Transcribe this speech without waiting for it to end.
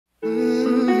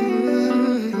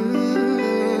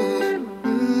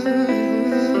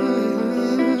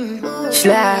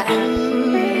slide.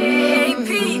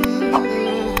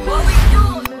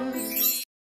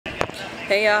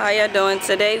 Hey y'all, how y'all doing?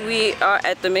 Today we are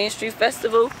at the Main Street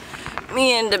Festival.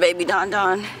 Me and the baby Don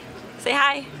Don. Say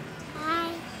hi.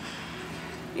 Hi.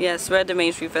 Yes, we're at the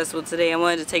Main Street Festival today. I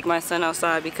wanted to take my son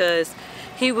outside because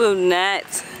he will not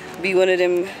be one of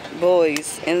them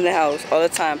boys in the house all the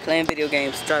time playing video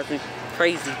games. Drives me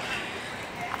crazy.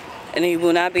 And he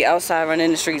will not be outside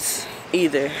running the streets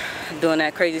either, doing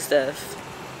that crazy stuff.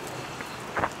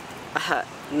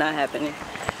 Not happening.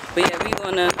 But yeah, we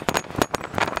wanna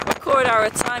record our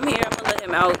time here. I'm gonna let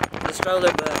him out the stroller,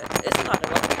 but it's a lot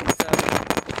of walking, so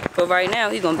but right now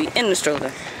he's gonna be in the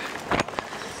stroller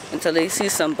until they see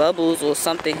some bubbles or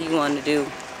something he wanted to do.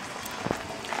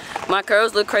 My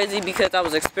curls look crazy because I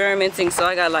was experimenting, so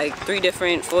I got like 4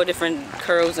 different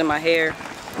curls in my hair,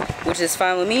 which is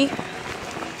fine with me.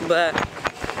 But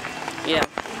yeah,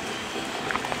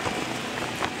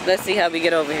 let's see how we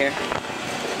get over here.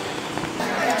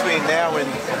 Between now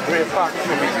and 3 o'clock, it's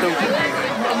gonna be stupid.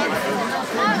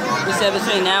 You said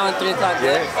between now and 3 o'clock?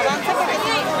 Yeah.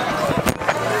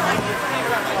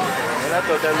 And I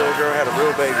thought that little girl had a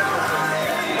real baby.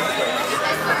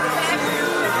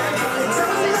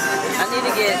 I need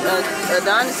to get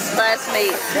Adonis'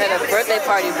 classmate had a birthday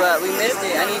party, but we missed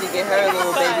it. I need to get her a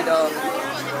little baby doll.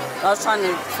 I was trying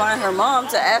to find her mom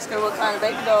to ask her what kind of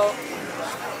baby doll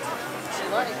she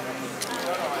liked.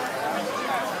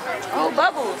 Oh,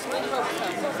 Bubbles. Where the Bubbles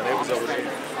come from? They was over there.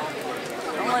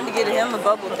 I wanted to get him a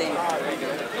bubble thing. How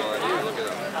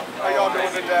y'all doing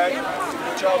today?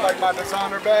 Y'all like my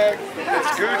designer bag? It's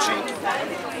Gucci.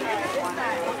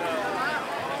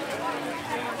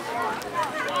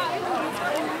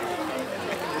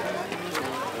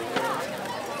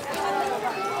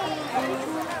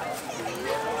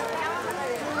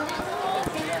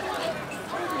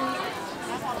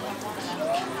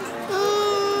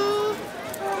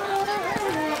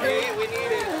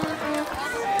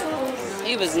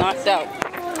 He was knocked out.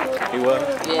 He was?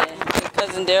 Yeah.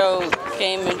 Cousin Daryl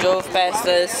came and drove past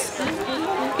us.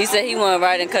 He said he wanted to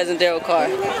ride in Cousin Daryl's car.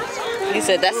 He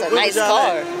said that's a nice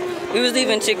car. We was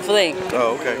leaving Chick-fil-A.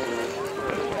 Oh, okay.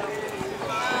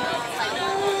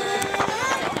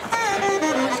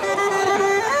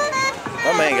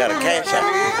 My man got a cash app.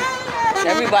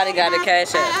 Everybody got a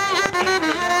cash app.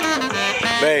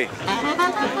 Babe.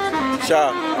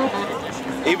 Shaw.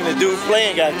 Even the dude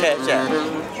playing got a cash app.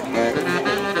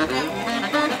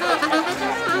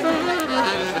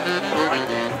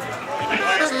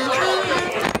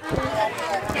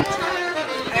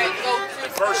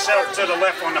 First shelf to the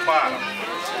left on the bottom.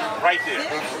 Right there.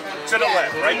 To the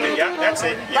left. Right there. Yeah, that's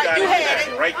it. You got it.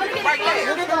 Right there. Right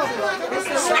there.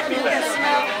 Snippy back.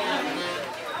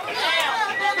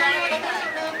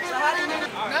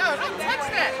 No, don't touch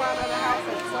that.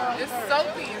 It's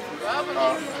soapy. It's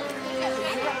bubbly.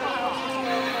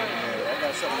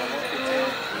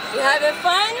 You having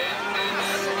fun?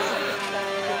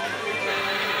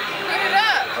 Put it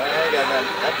up. I ain't got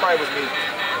nothing. That probably was me.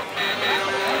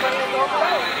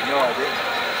 No, I didn't.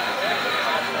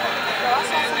 I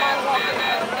saw somebody walking.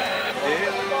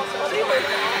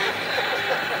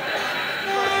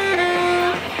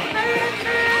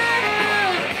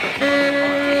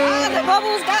 Ah, the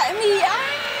bubbles got me. Ah.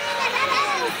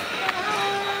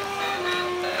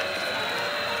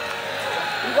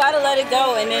 You gotta let it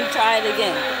go and then try it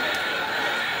again.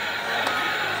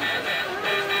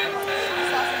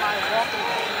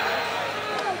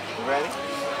 You ready?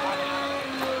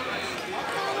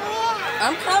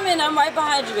 I'm coming. I'm right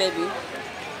behind you, baby.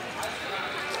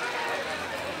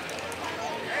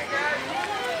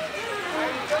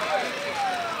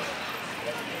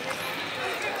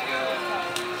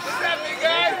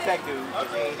 Detective,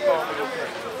 he ain't calling me okay.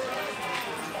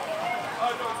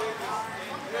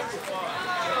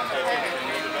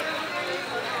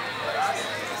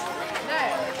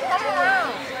 Come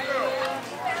around.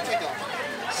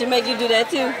 She make you do that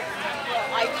too?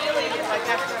 Ideally, like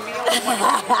after a meal.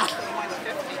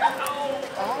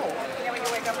 Oh. Yeah, when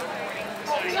you wake up in the morning.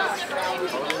 Hold it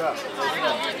up.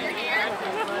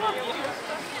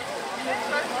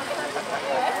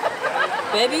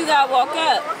 Baby, you gotta walk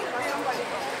up.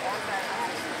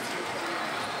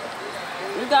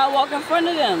 You gotta walk in front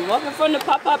of them. Walk in front of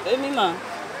Pop-Pop and Mima.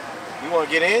 You want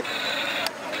to get in?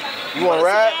 You want to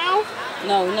ride?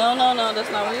 No,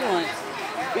 that's not what you want.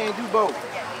 You can't do both.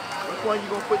 Which one you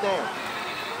going to put down?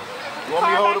 You want me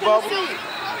to hold the bubble?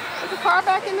 Put the car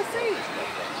back in the seat.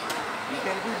 You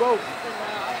can't do both.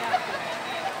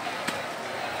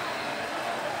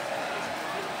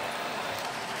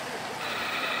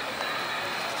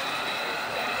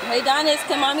 Hey Donis,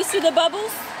 can mommy see the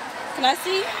bubbles? Can I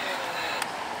see?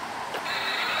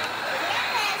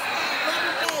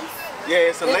 Yeah,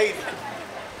 it's a lady.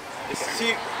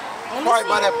 She probably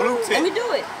by that blue Let tip. me do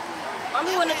it.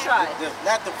 Mommy wanna try.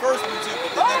 Not the first blue tip,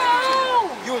 but the next blue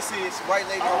tip. You will see it's a white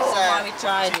lady on the Oh, side. mommy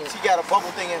tried it. She got a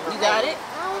bubble thing in her. You got it?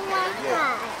 Oh my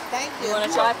God. Thank You wanna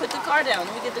try? Put the car down.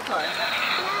 Let me get the car.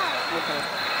 Okay.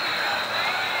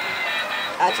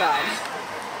 I tried.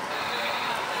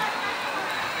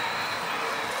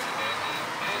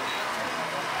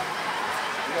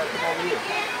 You gotta come over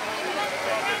here.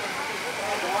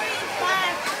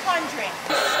 500.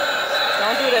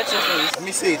 Don't do that to your face. Let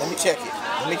me see. Let me check it.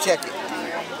 Let me check it.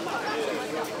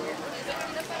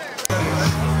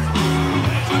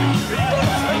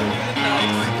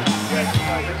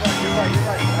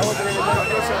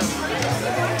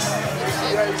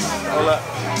 Hold up.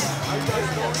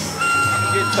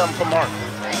 Get something from Mark.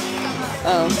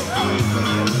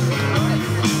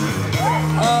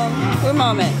 Where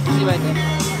mom at? She right there.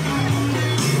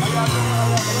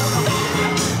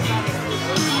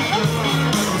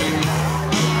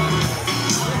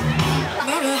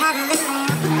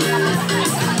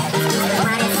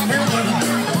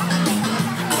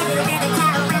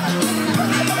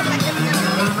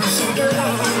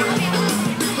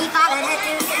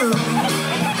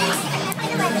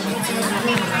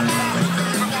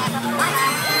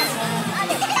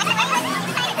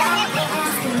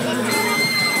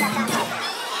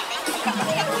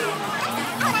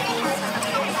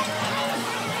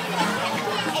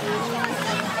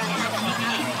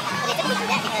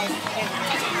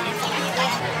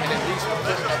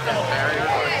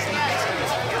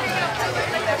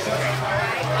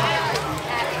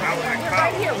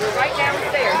 Right here, we're right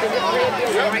downstairs. There's a red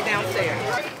building right downstairs.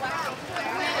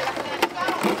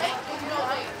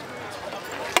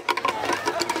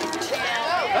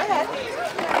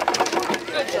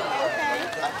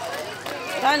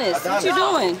 Dennis, what you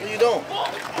doing? What you doing?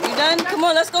 You done? Come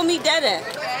on, let's go meet Dada.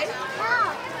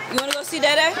 You wanna go see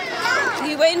Dada?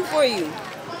 He waiting for you.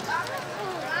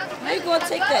 How you gonna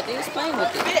take that? They was playing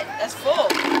with it. That's full.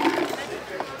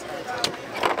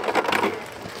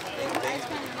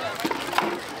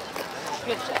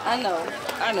 I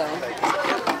know.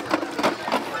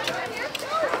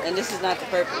 And this is not the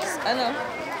purpose. I know.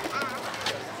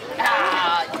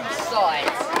 Ah, you saw it.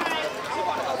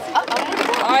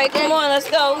 All right, come on, let's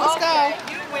go. Let's go.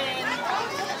 You win.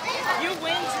 You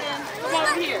win, Tim. Come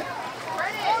over here.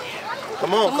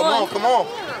 Come on.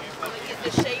 Get the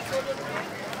shape of the...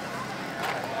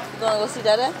 You gonna go see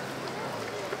Dada?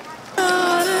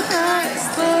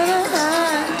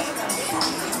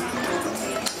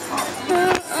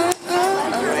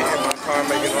 My car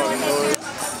making all the noise.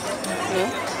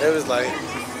 Yeah. It was like,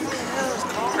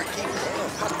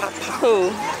 Who?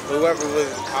 whoever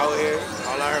was out here,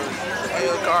 all I heard was, hey,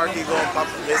 your car keep going pop.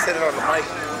 They said it on the mic.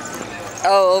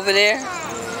 Oh, over there?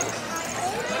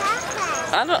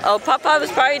 I don't. Oh, Papa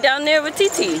was probably down there with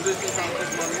Titi. Oh,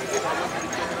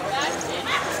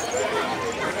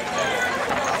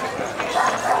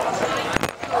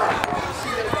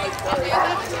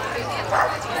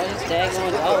 this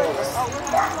daggone dogs.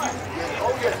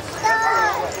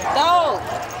 Dog.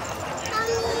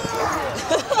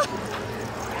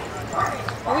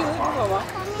 What are you looking for, Mom?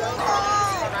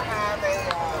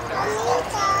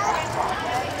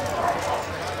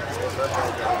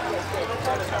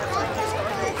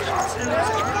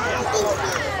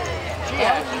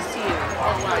 Yeah, he's here.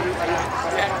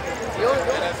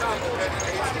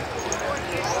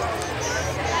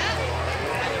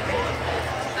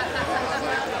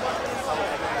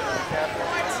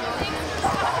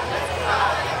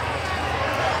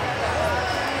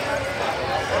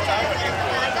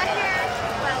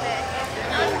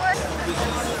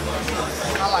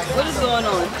 What is going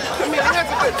on? I mean, it has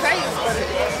a good taste,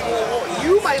 but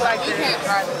you might like it. You can't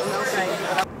try it.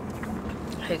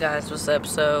 Hey guys, what's up?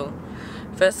 So,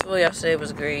 festival yesterday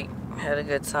was great. Had a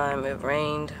good time. It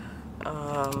rained. We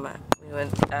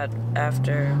went out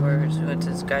afterwards. We went to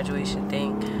this graduation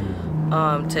thing.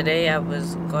 Today I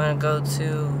was going to go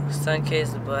to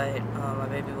Sunkist, but my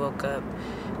baby woke up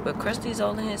with crusties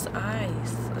all in his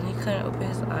eyes, and he couldn't open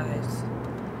his eyes.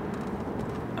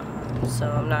 So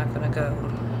I'm not gonna go.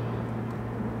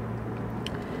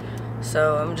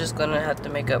 So I'm just gonna have to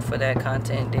make up for that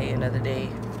content day another day.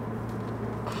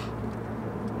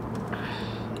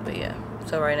 But yeah,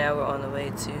 so right now we're on the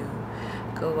way to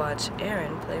go watch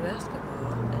Aaron play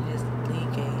basketball in his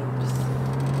league games.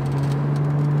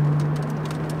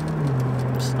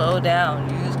 Slow down,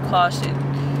 use caution.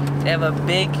 They have a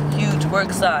big, huge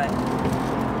work sign.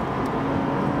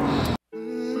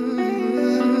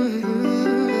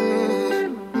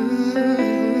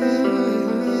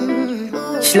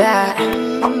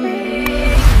 Slide.